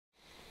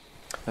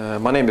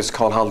My name is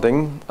Karl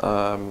Hallding.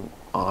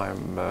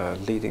 I'm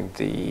leading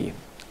the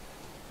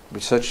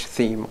research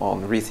theme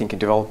on rethinking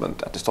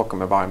development at the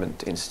Stockholm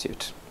Environment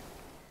Institute.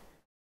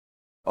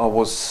 I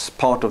was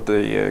part of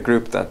the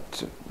group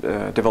that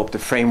developed the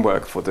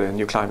framework for the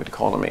new climate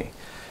economy.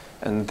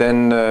 And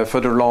then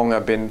further along,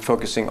 I've been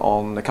focusing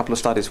on a couple of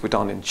studies we've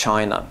done in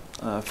China,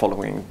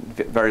 following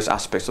various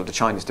aspects of the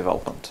Chinese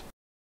development.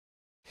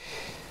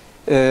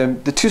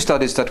 The two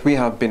studies that we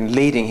have been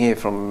leading here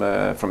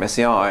from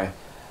SEI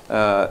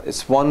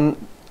is one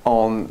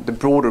on the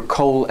broader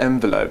coal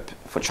envelope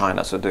for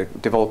China, so the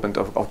development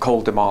of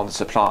coal demand and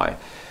supply.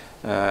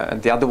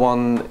 And the other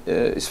one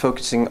is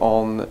focusing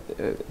on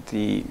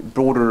the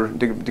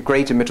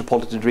greater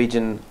metropolitan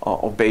region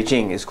of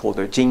Beijing. Is called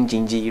the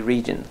Jing-Jin-Ji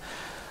region,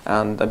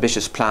 and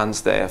ambitious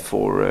plans there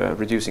for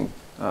reducing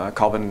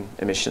carbon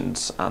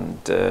emissions and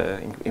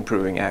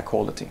improving air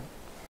quality.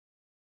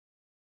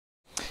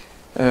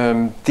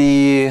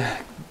 The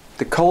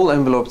coal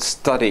envelope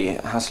study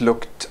has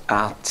looked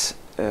at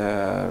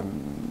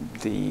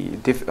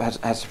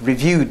has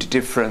reviewed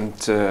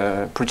different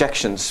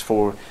projections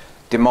for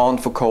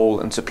demand for coal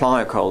and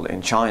supply of coal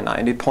in China,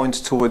 and it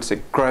points towards a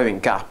growing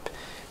gap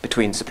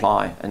between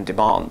supply and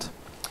demand,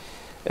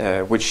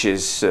 which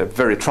is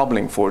very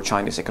troubling for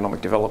Chinese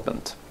economic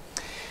development.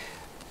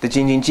 The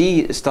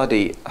Jing-Jin-Ji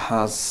study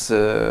has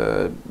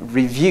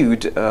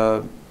reviewed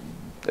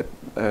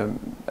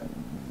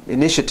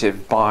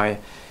initiative by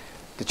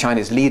the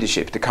Chinese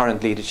leadership, the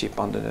current leadership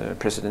under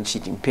President Xi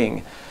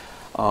Jinping,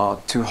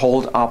 to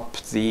hold up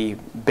the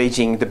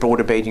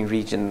broader Beijing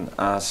region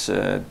as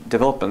a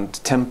development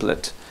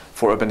template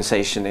for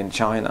urbanization in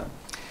China.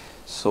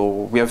 So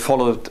we have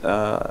followed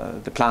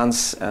the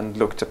plans and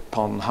looked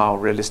upon how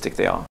realistic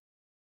they are.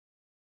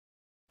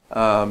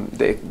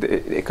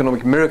 The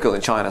economic miracle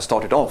in China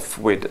started off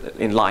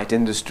in light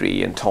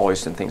industry and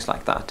toys and things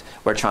like that,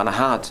 where China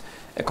had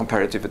a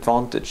comparative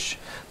advantage.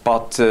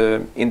 But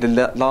in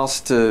the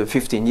last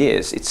 15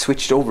 years, it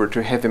switched over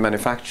to heavy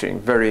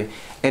manufacturing, very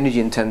energy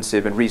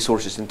intensive and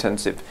resources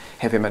intensive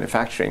heavy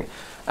manufacturing.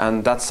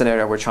 And that's an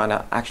area where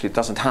China actually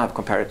doesn't have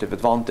comparative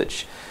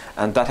advantage.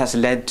 And that has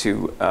led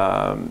to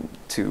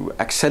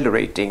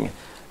accelerating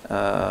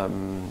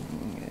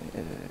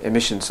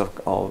emissions of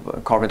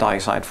carbon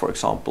dioxide, for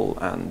example,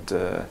 and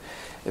a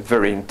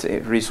very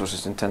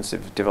resources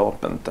intensive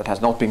development that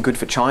has not been good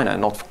for China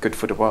and not good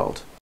for the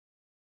world.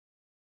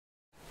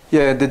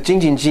 Yeah, the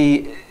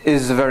Jing-Jin-Ji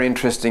is a very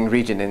interesting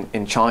region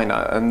in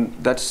China, and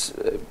that's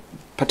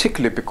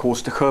particularly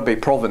because the Hebei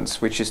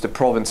province, which is the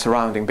province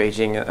surrounding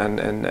Beijing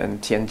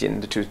and Tianjin,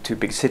 the two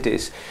big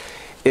cities,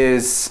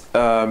 is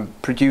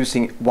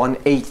producing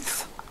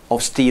 1/8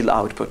 of steel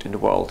output in the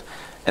world.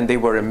 And they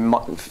were a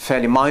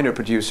fairly minor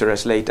producer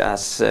as late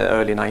as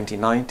early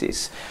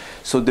 1990s.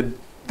 So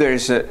there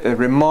is a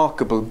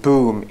remarkable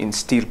boom in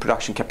steel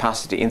production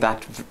capacity in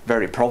that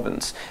very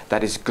province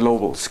that is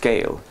global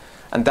scale.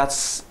 And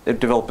that's a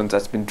development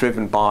that's been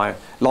driven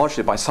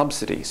largely by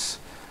subsidies,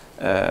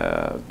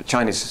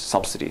 Chinese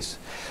subsidies.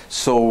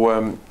 So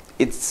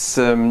it's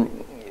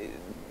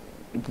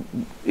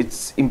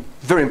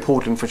very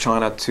important for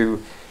China to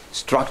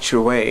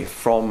restructure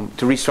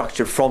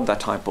from that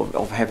type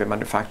of heavy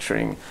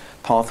manufacturing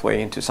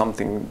pathway into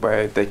something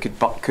where they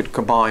could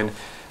combine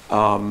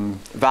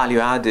value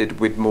added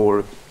with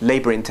more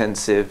labor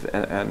intensive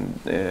and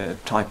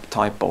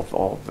type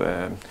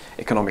of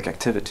economic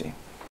activity.